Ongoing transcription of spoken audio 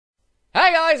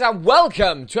Hey guys, and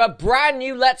welcome to a brand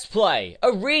new Let's Play, a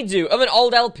redo of an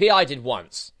old LP I did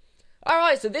once.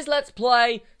 Alright, so this Let's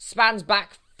Play spans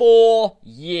back 4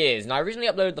 years, and I originally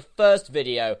uploaded the first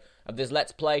video of this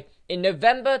Let's Play in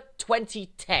November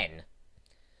 2010.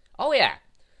 Oh yeah,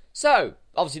 so,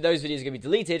 obviously those videos are going to be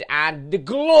deleted, and the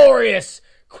glorious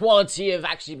quality of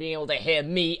actually being able to hear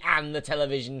me and the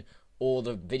television or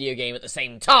the video game at the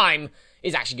same time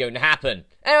is actually going to happen.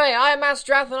 Anyway, I am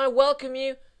Masterath, and I welcome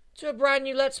you to a brand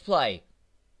new Let's Play.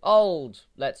 Old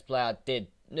Let's Play I did.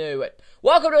 New it.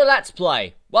 Welcome to a Let's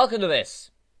Play. Welcome to this.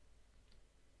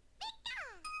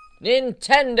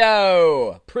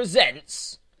 Nintendo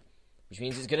presents, which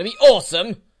means it's going to be awesome.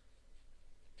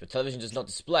 If your television does not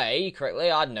display correctly,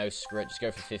 I don't know, screw it, just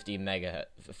go for 50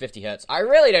 hertz. I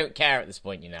really don't care at this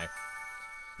point, you know.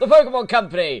 The Pokemon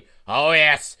Company. Oh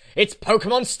yes, it's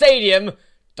Pokemon Stadium.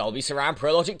 Dolby Surround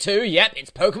Pro Logic 2. Yep,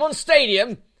 it's Pokemon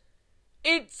Stadium.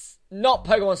 It's not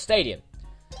Pokemon Stadium.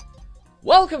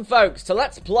 Welcome, folks, to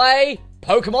Let's Play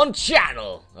Pokemon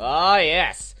Channel. Ah,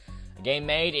 yes. A game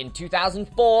made in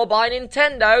 2004 by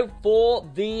Nintendo for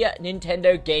the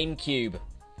Nintendo GameCube.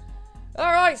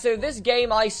 Alright, so this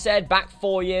game I said back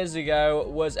 4 years ago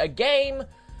was a game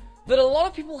that a lot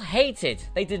of people hated.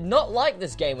 They did not like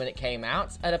this game when it came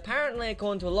out, and apparently,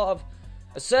 according to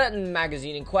a certain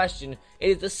magazine in question, it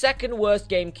is the second worst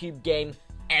GameCube game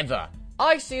ever.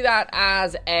 I see that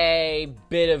as a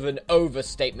bit of an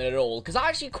overstatement at all, because I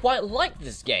actually quite like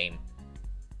this game.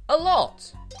 A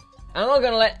lot. And I'm not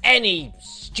going to let any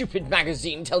stupid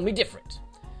magazine tell me different.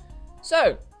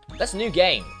 So, that's a new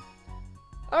game.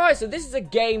 Alright, so this is a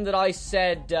game that I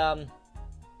said,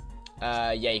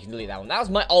 yeah, you can delete that one. That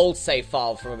was my old save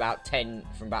file from about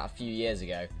a few years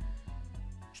ago.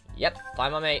 Yep,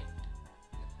 fine, my mate.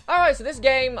 Alright, so this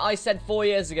game I said 4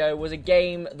 years ago was a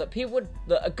game that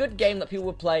a good game that people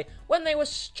would play when they were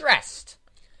stressed.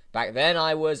 Back then,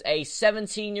 I was a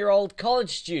 17-year-old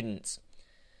college student,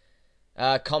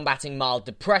 combating mild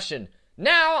depression.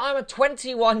 Now, I'm a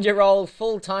 21-year-old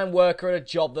full-time worker at a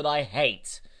job that I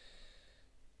hate.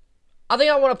 I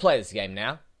think I want to play this game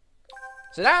now.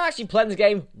 So now I'm actually playing this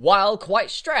game while quite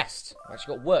stressed. I've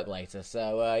actually got work later,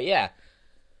 so, yeah.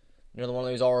 Another one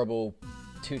of those horrible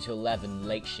 2 to 11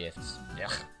 late shifts.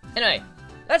 Ugh. Anyway,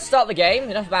 let's start the game.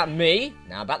 Enough about me,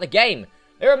 now about the game.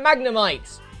 There are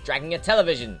Magnemites dragging a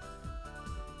television.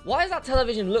 Why does that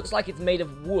television looks like it's made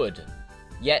of wood?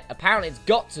 Yet, apparently it's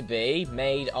got to be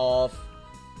made of,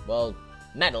 well,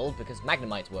 metal, because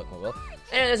Magnemites work more well.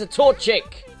 And there's a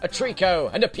Torchic, a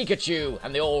Trico, and a Pikachu,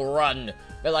 and they all run.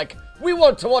 They're like, we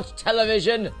want to watch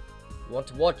television. We want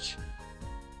to watch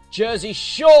Jersey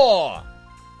Shore.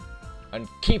 And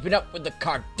Keeping Up with the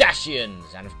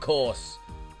Kardashians. And, of course,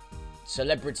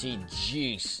 Celebrity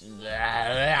Juice.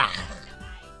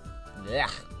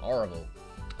 Horrible.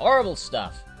 Horrible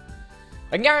stuff.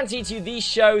 I can guarantee to you these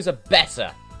shows are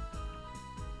better.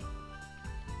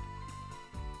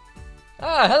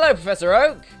 Ah, hello, Professor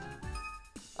Oak.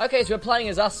 Okay, so we're playing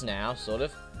as us now, sort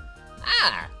of.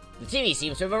 Ah, the TV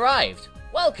seems to have arrived.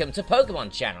 Welcome to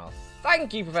Pokemon Channel.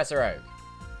 Thank you, Professor Oak.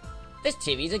 This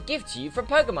TV is a gift to you from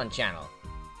Pokemon Channel.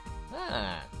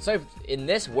 Ah, so in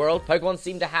this world, Pokemon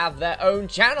seem to have their own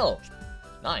channel.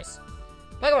 Nice.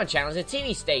 Pokemon Channel is a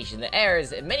TV station that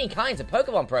airs many kinds of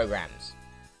Pokemon programs.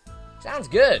 Sounds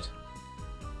good.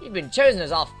 You've been chosen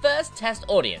as our first test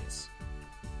audience.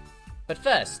 But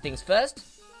first things first,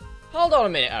 hold on a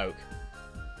minute, Oak.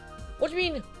 What do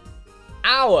you mean,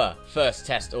 our first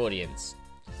test audience?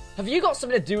 Have you got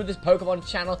something to do with this Pokemon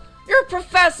Channel? You're a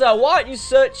professor! Why aren't you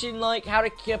searching, like, how to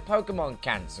cure Pokemon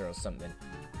cancer or something?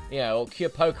 You know, or cure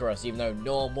Pokerus, even though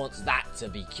no one wants that to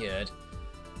be cured.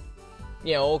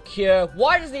 You know, or cure...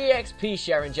 Why does the EXP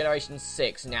share in Generation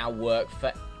 6 now work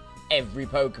for every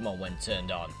Pokemon when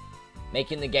turned on?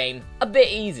 Making the game a bit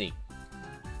easy.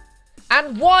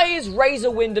 And why is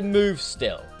Razor Wind a move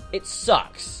still? It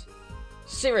sucks.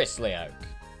 Seriously, Oak.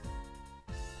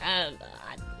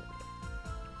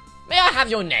 May I have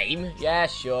your name? Yeah,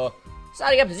 sure.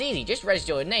 Signing up is easy. Just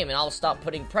register your name and I'll start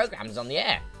putting programs on the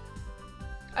air.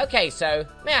 Okay, so,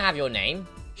 may I have your name?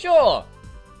 Sure.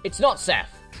 It's not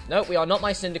Seth. Nope, we are not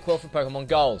my Cyndaquil from Pokemon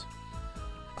Gold.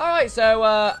 Alright,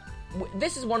 so,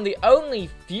 this is one of the only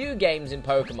few games in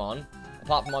Pokemon,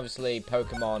 apart from obviously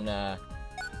Pokemon,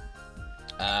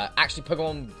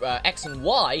 Pokemon X and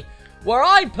Y, where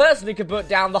I personally could put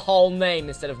down the whole name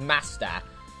instead of Master.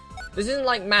 This isn't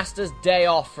like Master's day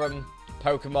off from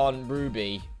Pokemon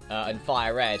Ruby and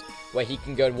Fire Red, where he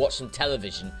can go and watch some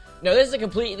television. No, this is a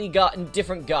completely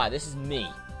different guy. This is me.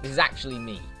 This is actually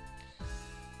me.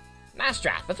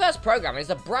 Masterath, the first program is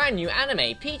the brand new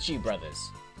anime, Pichu Brothers.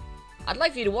 I'd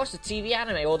like for you to watch the TV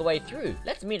anime all the way through.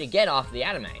 Let's meet again after the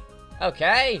anime.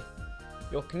 Okay.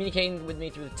 You're communicating with me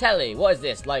through the telly. What is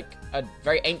this, like a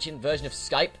very ancient version of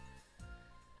Skype?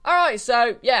 Alright,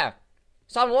 so, yeah.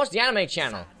 It's time to watch the anime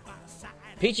channel.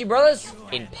 Peachy Brothers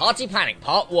in Party Panic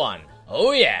Part 1.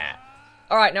 Oh yeah.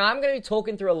 Alright, now I'm going to be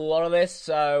talking through a lot of this,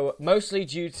 so mostly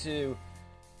due to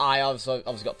I obviously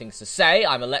got things to say.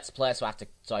 I'm a Let's Player, so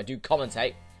I do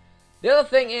commentate. The other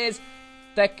thing is,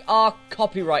 there are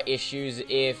copyright issues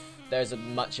if there's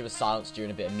much of a silence during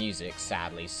a bit of music,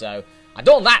 sadly, so I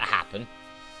don't want that to happen.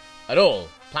 At all.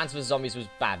 Plants vs. Zombies was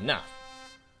bad enough.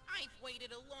 I've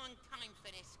waited a long time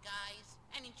for this, guys.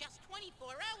 And in just 24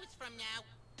 hours from now,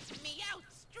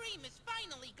 Meowth's dream is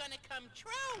finally gonna come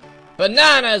true.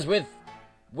 Bananas with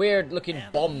weird-looking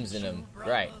bombs in them.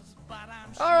 Great.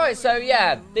 Alright, so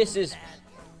yeah, this is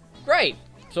great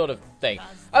sort of thing.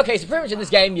 Okay, so pretty much in this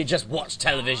game, you just watch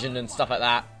television and stuff like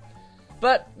that.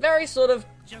 But very sort of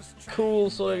cool,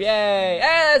 sort of, yay.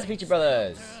 Hey, there's Peachy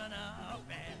Brothers.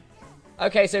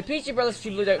 Okay, so Peachy Brothers, for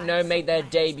people who don't know, made their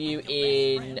debut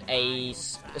in a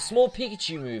small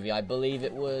Pikachu movie. I believe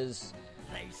it was...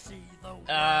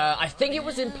 I think it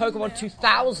was in Pokemon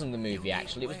 2000, the movie,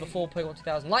 actually. It was before Pokemon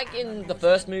 2000. Like in the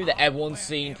first movie that everyone's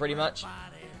seen, pretty much.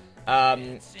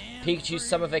 Pikachu's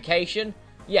Summer Vacation.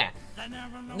 Yeah.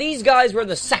 These guys were in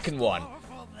the second one.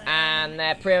 And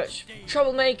they're pretty much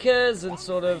troublemakers and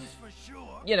sort of,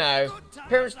 you know,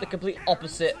 pretty much the complete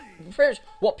opposite. Pretty much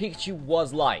what Pikachu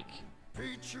was like.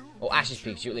 Or Ash's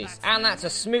Pikachu, at least. And that's a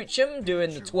Smoochum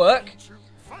doing the twerk.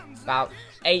 About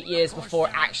 8 years before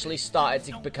it actually started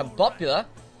to become popular.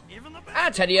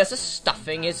 And Teddy Ursa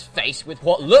stuffing his face with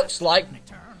what looks like...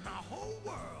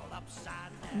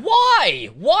 Why?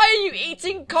 Why are you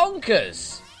eating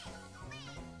conkers?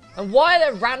 And why are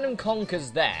there random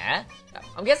conkers there?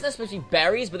 I'm guessing they're supposed to be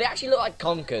berries, but they actually look like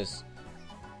conkers.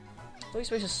 I thought you're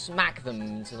supposed to smack them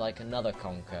into, like, another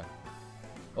conker.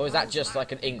 Or is that just,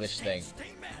 like, an English thing?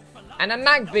 And a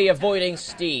Magby avoiding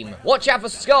steam. Watch out for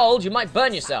Scald, you might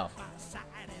burn yourself.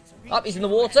 Up, he's in the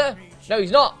water? No,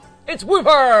 he's not. It's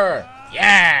Wooper!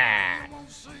 Yeah!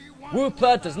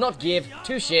 Wooper does not give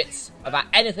two shits about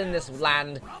anything in this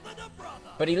land,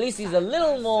 but at least he's a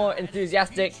little more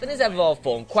enthusiastic than his evolved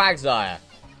form, Quagsire.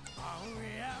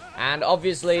 And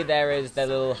obviously there is their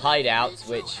little hideout,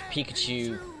 which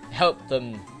Pikachu helped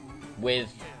them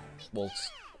with, well,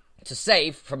 to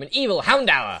save from an evil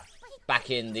Houndour back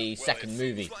in the second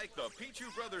movie. Looks like the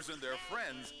Pichu brothers and their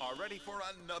friends are ready for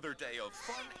another day of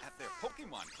fun at their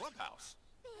Pokemon clubhouse.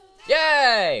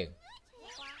 Yay!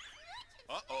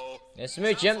 Uh-oh. There's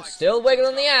Smoochum, still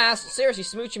wiggling the ass. Seriously,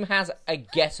 Smoochum has a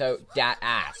ghetto dat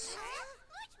ass.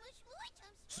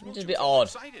 Which is a bit odd.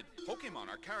 Pokemon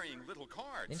are carrying little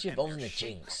cards. Didn't you evolve in the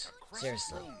Jinx?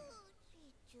 Seriously.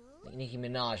 I think Nicki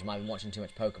Minaj might have been watching too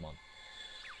much Pokemon.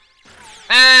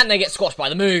 And they get squashed by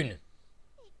the moon.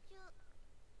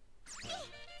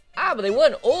 Ah, but they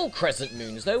weren't all crescent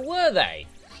moons, though, were they?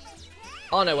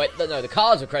 Oh, no, wait, no, the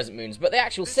cards were crescent moons, but the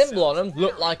actual symbol on them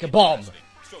looked like a bomb.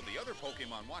 So the other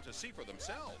Pokemon want to see for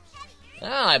themselves.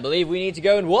 Ah, I believe we need to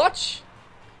go and watch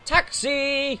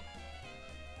Taxi!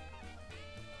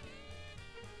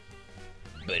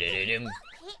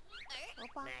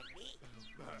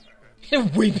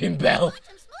 Weeping Bell!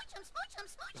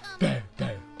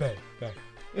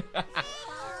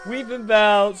 Weeping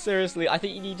Bell, seriously, I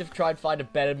think you need to try and find a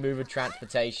better move of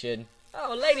transportation.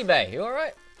 Oh, Lady Bay, you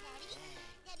alright?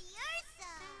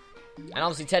 And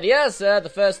obviously Teddy Ursa, the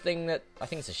first thing that, I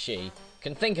think it's a she,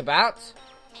 can think about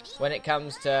when it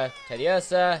comes to Teddy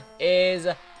Ursa is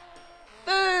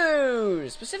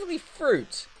food! Specifically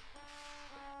fruit.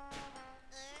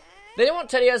 They don't want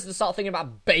Teddy Ursa to start thinking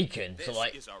about bacon. So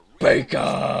like,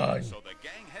 bacon! So the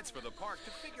gang heads for the park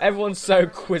to figure Everyone's so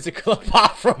quizzical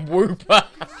apart from Wooper.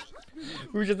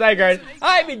 Who's just there going,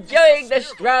 I'm enjoying the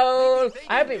stroll!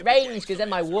 I hope it rains because then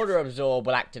my water absorb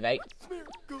will activate.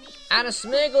 And a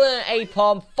Smeargle and an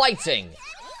Apom fighting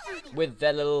with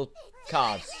their little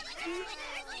cards.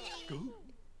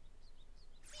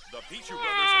 The Pichu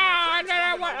brothers and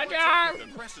their friends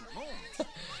the Crescent Moon.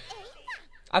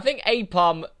 I think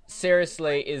Apom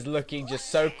seriously is looking just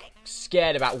so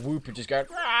scared about Wooper just going,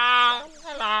 ah,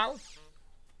 hello.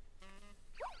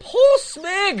 Poor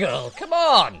Smeargle, come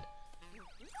on.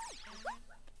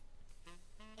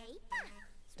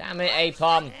 Damn it,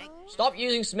 Apom. Stop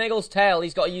using Smeargle's tail,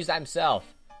 he's got to use that himself.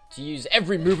 To use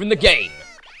every move in the game.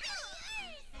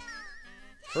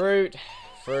 Fruit,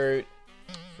 fruit,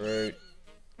 fruit,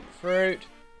 fruit,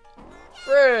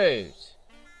 fruit,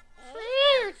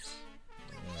 fruit.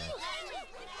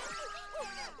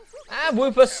 And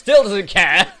Wooper still doesn't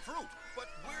care. Fruit, but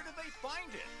where do they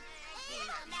find it?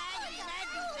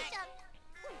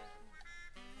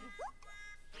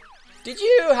 Did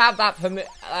you have that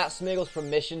Smeagol's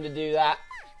permission to do that?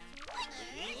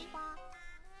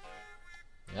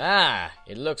 Ah,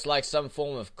 it looks like some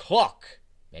form of clock.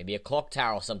 Maybe a clock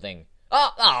tower or something.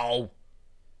 Oh!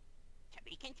 To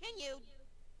be continued.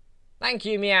 Thank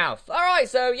you, Meowth. Alright,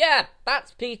 so yeah,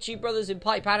 that's Pikachu Brothers in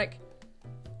Pipe Panic.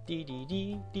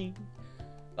 Dee.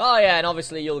 Oh yeah, and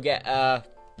obviously you'll get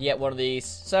one of these.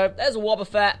 So there's a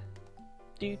Wobbuffet.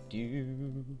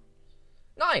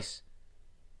 Nice.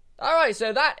 Alright,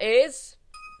 so that is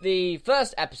the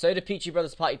first episode of Pikachu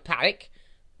Brothers Pipe Panic.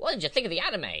 What did you think of the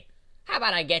anime? How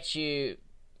about I get you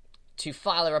to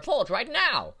file a report right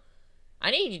now?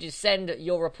 I need you to send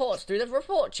your reports through the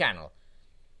report channel.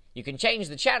 You can change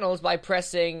the channels by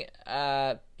pressing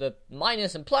the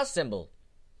minus and plus symbol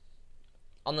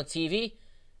on the TV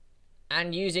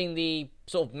and using the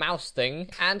sort of mouse thing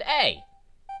and A.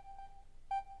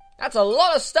 That's a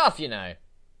lot of stuff, you know.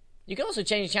 You can also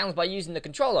change channels by using the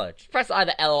controller. Just press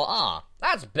either L or R.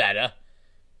 That's better.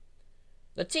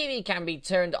 The TV can be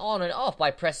turned on and off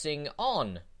by pressing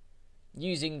on,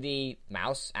 using the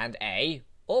mouse and A,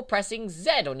 or pressing Z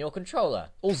on your controller.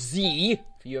 Or Z,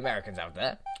 for you Americans out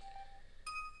there.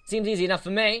 Seems easy enough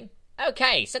for me.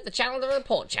 Okay, set the channel to the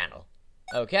report channel.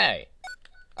 Okay.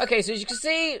 Okay, so as you can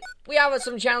see, we have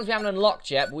some channels we haven't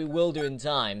unlocked yet, but we will do in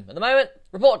time. At the moment,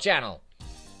 report channel.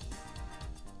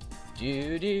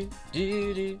 This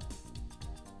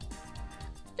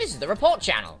is the report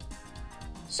channel.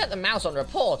 Set the mouse on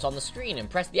report on the screen and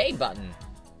press the A button.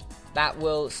 That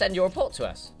will send your report to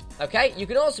us. Okay, you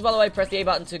can also, by the way, press the A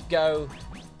button to go...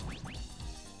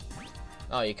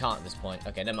 Oh, you can't at this point.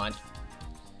 Okay, never mind.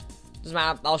 Doesn't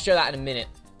matter, I'll show that in a minute.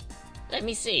 Let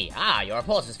me see. Ah, your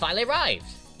report has finally arrived.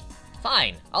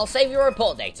 Fine, I'll save your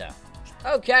report data.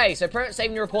 Okay, so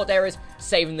saving your report data is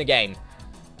saving the game.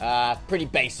 Pretty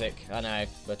basic, I know,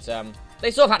 but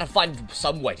they sort of had to find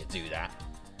some way to do that.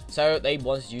 So they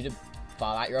wanted you to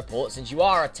file out your report since you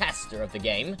are a tester of the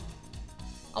game.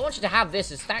 I want you to have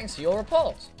this as thanks for your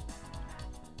report.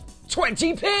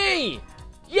 20p!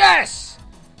 Yes!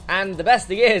 And the best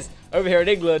thing is, over here in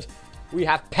England, we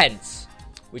have pence,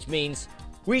 which means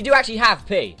we do actually have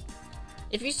p.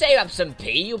 If you save up some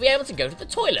p, you'll be able to go to the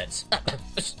toilet.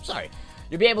 Sorry.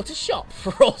 You'll be able to shop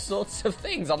for all sorts of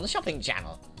things on the shopping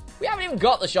channel. We haven't even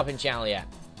got the shopping channel yet.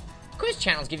 Quiz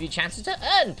channels give you chances to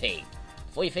earn p.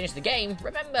 Before you finish the game,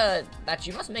 remember that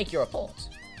you must make your report.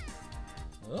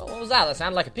 Oh, what was that? That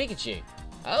sounded like a Pikachu.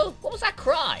 Oh, what was that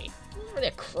cry? It wasn't really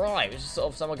a cry. It was just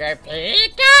sort of someone going,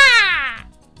 Pika!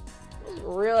 It wasn't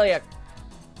really a...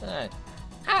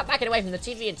 How about backing away from the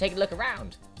TV and take a look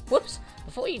around? Whoops.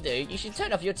 Before you do, you should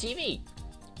turn off your TV.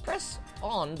 Press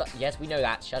on, but yes, we know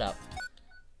that. Shut up.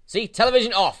 See?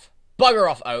 Television off. Bugger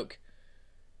off, Oak.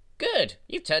 Good.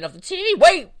 You've turned off the TV.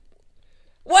 Wait.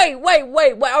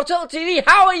 I'll turn off the TV.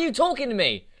 How are you talking to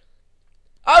me?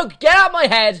 Oh, get out of my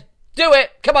head. Do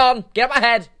it. Come on. Get out of my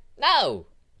head. No.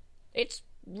 It's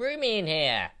roomy in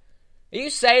here. Are you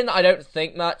saying that I don't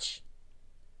think much?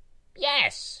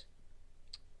 Yes.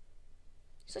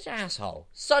 Such an asshole.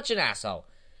 Such an asshole.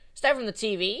 Stay from the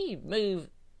TV. Move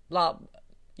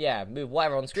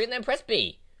whatever on screen, then press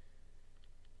B.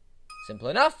 Simple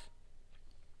enough.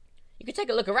 You can take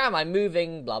a look around by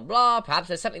moving blah blah. Perhaps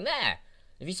there's something there.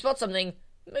 If you spot something,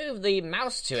 move the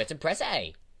mouse to it and press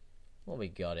A. What we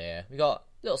got here? We got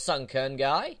a little sunken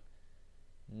guy.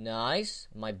 Nice.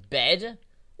 My bed.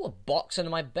 Oh, a box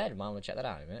under my bed. Might want to check that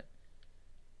out in a minute.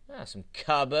 Ah, some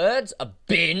cupboards. A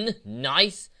bin.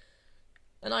 Nice.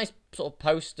 A nice sort of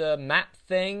poster map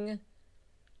thing.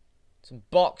 Some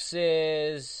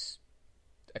boxes.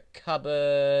 A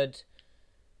cupboard.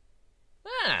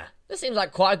 Ah, this seems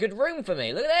like quite a good room for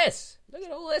me. Look at this. Look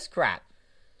at all this crap.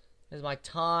 There's my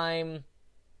time.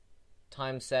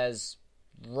 Time says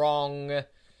wrong.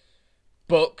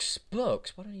 Books.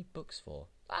 Books? What do I need books for?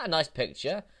 Ah, nice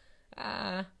picture.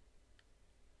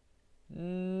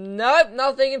 Nope,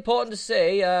 nothing important to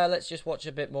see. Let's just watch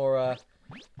a bit more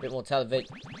television.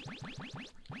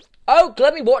 Oh,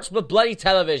 let me watch the bloody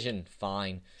television.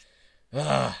 Fine.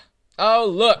 Ugh. Oh,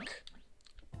 look.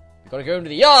 We've got to go into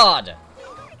the yard.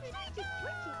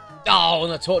 Oh,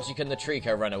 and the Torchic and the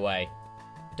Trico run away.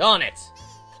 Darn it.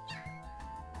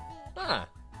 Ah,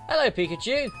 hello,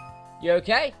 Pikachu. You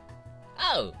okay?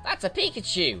 Oh, that's a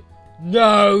Pikachu.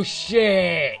 No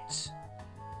shit.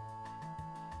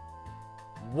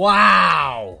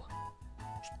 Wow.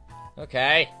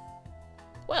 Okay.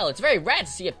 Well, it's very rare to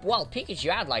see a wild Pikachu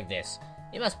out like this.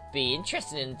 You must be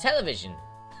interested in television.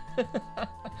 The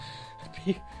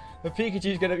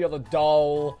Pikachu's gonna be on the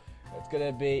doll. It's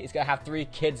gonna have 3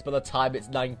 kids by the time it's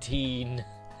 19.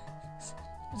 It's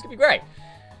gonna be great.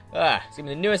 It's going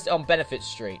to be the newest on Benefit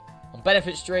Street. On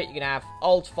Benefit Street, you're going to have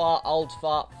old fart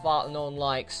that no one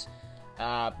likes.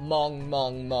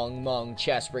 Mong,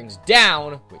 chest brings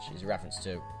down, which is a reference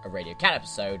to a Radio Cat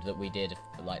episode that we did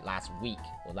like last week,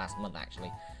 or last month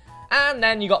actually. And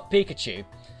then you got Pikachu,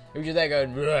 who's just there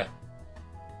going, "Bleh.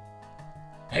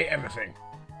 Hate everything."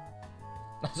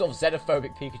 That sort of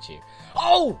xenophobic Pikachu.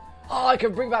 Oh, I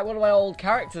can bring back one of my old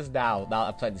characters now that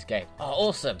I've played this game. Oh,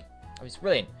 awesome. I mean, it's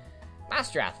brilliant.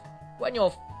 Masterath, when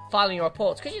you're filing your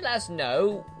reports, could you let us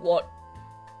know what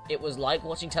it was like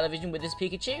watching television with this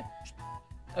Pikachu?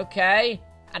 Okay.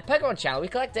 At Pokemon Channel, we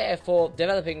collect data for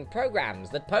developing programs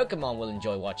that Pokemon will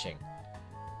enjoy watching.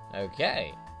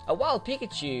 Okay. A wild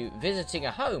Pikachu visiting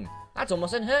a home. That's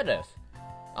almost unheard of.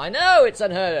 I know it's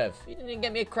unheard of. You didn't even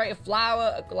get me a crate of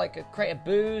flour, like a crate of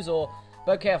booze, or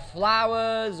bouquet of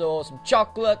flowers, or some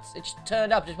chocolates. It just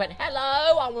turned up, just went,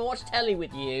 "Hello, I want to watch telly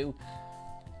with you."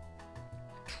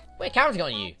 We're counting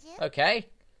on you. Okay.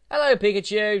 Hello,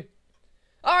 Pikachu.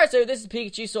 Alright, so this is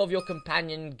Pikachu, sort of your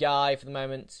companion guy for the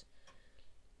moment.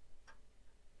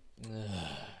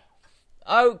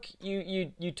 Oak,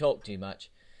 you talk too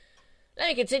much. Let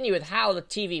me continue with how the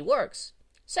TV works.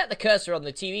 Set the cursor on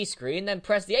the TV screen, then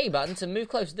press the A button to move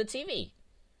closer to the TV.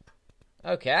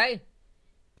 Okay.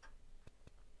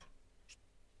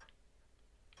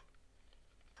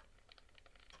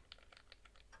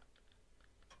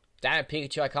 Damn it,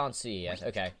 Pikachu, I can't see you yet.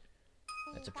 Okay.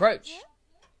 Let's approach.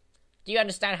 Do you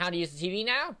understand how to use the TV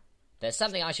now? There's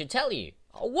something I should tell you.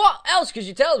 What else could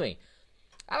you tell me?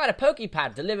 I've had a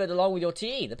Pokepad delivered along with your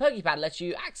TV. The Pokepad lets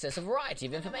you access a variety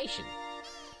of information.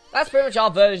 That's pretty much our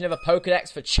version of a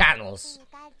Pokedex for channels.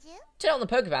 Turn on the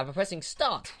Pokepad by pressing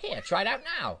start. Here, try it out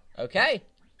now. Okay?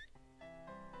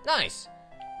 Nice.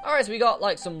 Alright, so we got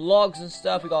like some logs and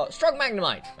stuff. We got Strong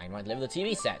Magnemite. Magnemite delivered the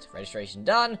TV set. Registration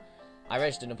done. I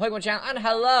registered in a Pokemon channel. And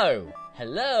hello.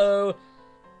 Hello.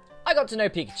 I got to know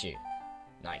Pikachu.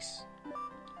 Nice.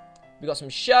 We got some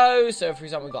shows. So, for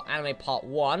example, we've got Anime Part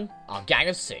 1. Our Gang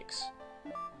of 6.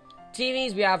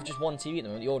 TVs, we have just one TV at the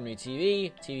moment. The ordinary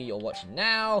TV. TV you're watching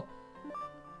now.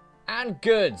 And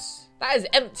goods. That is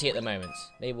empty at the moment.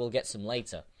 Maybe we'll get some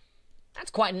later.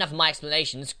 That's quite enough of my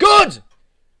explanations. Good!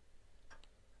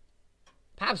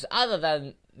 Perhaps other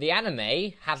than the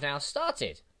anime have now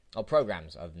started. Or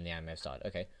programs other than the anime have started.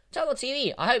 Okay. Tell the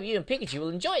TV. I hope you and Pikachu will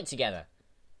enjoy it together.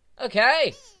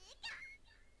 Okay.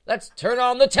 Let's turn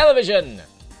on the television.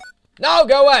 No,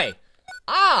 go away.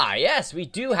 Ah, yes, we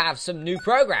do have some new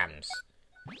programs.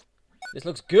 This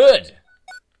looks good.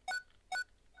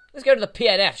 Let's go to the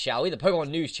PNF, shall we? The Pokemon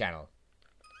News Channel.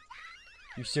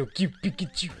 You're so cute,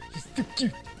 Pikachu. You're so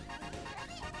cute.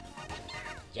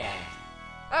 Yeah.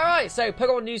 Alright, so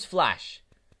Pokemon News Flash.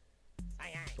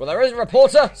 Well, there is a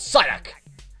reporter, Psyduck.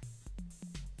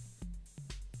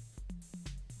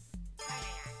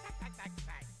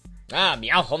 Ah,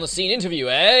 Meowth on the scene interview,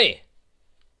 eh?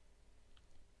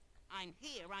 I'm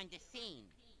here on the scene.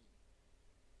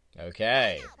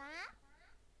 Okay.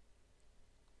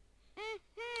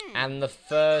 And the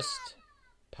first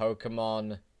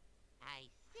Pokemon I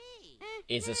see.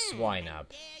 is a Swinub.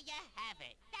 There you have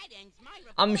it. That ends my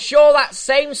report. I'm sure that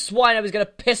same Swinub is going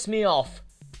to piss me off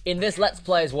in this Let's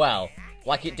Play as well,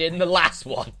 like it did in the last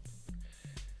one.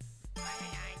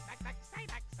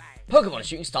 Pokemon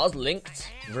Shooting Stars linked?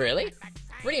 Really?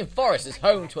 Viridian Forest is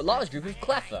home to a large group of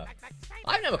Cleffer.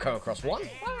 I've never come across one.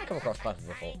 Why haven't I come across Cleffer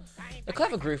before? The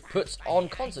Cleffer group puts on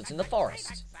concerts in the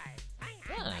forest.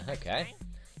 Ah, okay.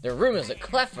 There are rumours that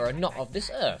Cleffer are not of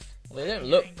this earth. Well, they don't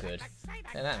look good.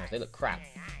 They look crap.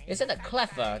 It said that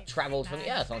Cleffer travelled from the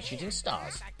earth on Shooting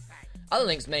Stars. Other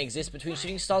links may exist between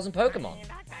Shooting Stars and Pokemon.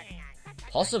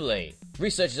 Possibly.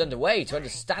 Research is underway to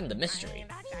understand the mystery.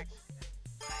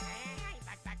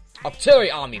 Artillery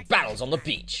army battles on the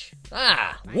beach.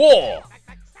 Ah, war!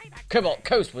 Cobalt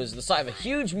Coast was the site of a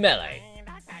huge melee.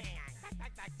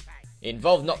 It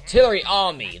involved an artillery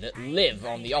army that live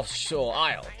on the offshore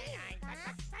isle.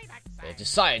 They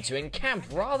decided to encamp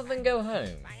rather than go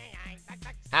home.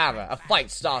 However, a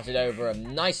fight started over a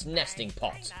nice nesting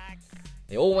pot.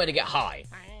 They all went to get high.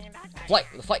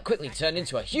 The fight quickly turned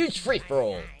into a huge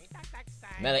free-for-all.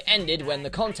 The melee ended when the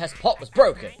contest pot was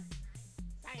broken.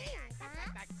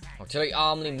 Artillery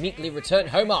army meekly returned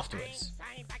home afterwards.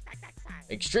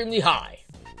 Extremely high.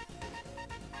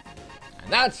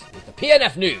 And that is the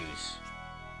PNF News.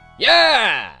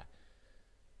 Yeah!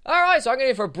 Alright, so I'm going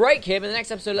to go for a break here, but in the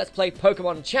next episode, Let's Play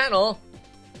Pokemon Channel,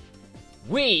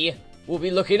 we will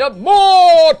be looking up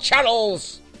more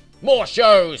channels, more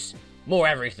shows, more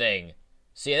everything.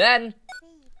 See you then.